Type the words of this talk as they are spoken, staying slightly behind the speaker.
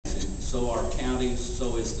so are counties,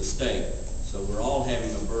 so is the state. So we're all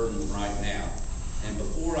having a burden right now. And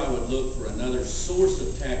before I would look for another source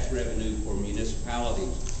of tax revenue for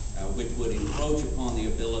municipalities, which would encroach upon the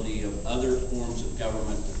ability of other forms of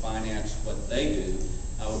government to finance what they do,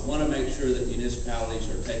 I would want to make sure that municipalities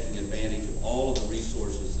are taking advantage of all of the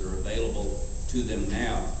resources that are available to them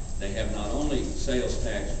now. They have not only sales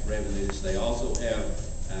tax revenues, they also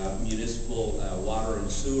have municipal water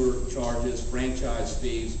and sewer charges, franchise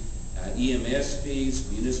fees, EMS fees,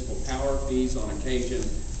 municipal power fees on occasion,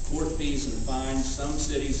 court fees and fines. Some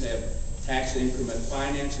cities have tax increment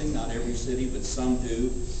financing, not every city, but some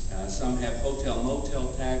do. Some have hotel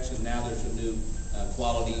motel tax, and now there's a new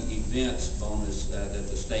quality events bonus that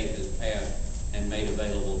the state has passed and made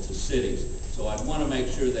available to cities. So I'd want to make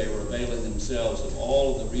sure they were availing themselves of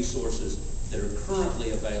all of the resources that are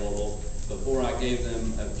currently available before I gave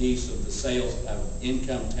them a piece of the sales of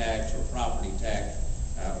income tax or property tax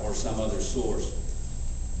or some other source.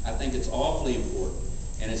 I think it's awfully important,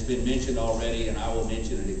 and it's been mentioned already, and I will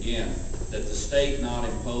mention it again, that the state not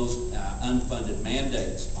impose unfunded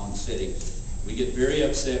mandates on cities. We get very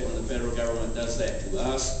upset when the federal government does that to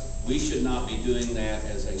us. We should not be doing that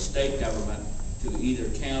as a state government to either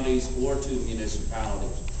counties or to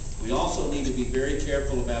municipalities. We also need to be very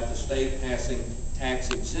careful about the state passing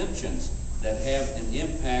tax exemptions that have an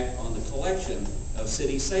impact on the collection of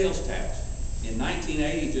city sales tax. In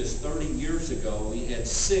 1980, just 30 years ago, we had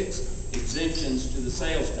 6 exemptions to the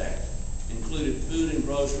sales tax. It included food and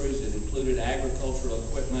groceries, it included agricultural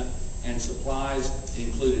equipment and supplies, it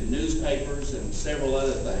included newspapers and several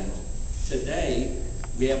other things. Today,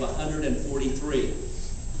 we have 143.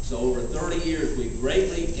 So over 30 years, we've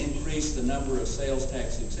greatly increased the number of sales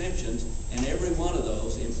tax exemptions, and every one of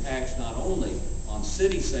those impacts not only on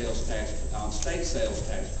city sales tax, on state sales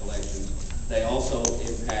tax collections, they also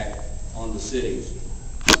impact on the cities.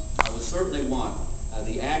 I would certainly want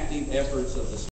the active efforts of the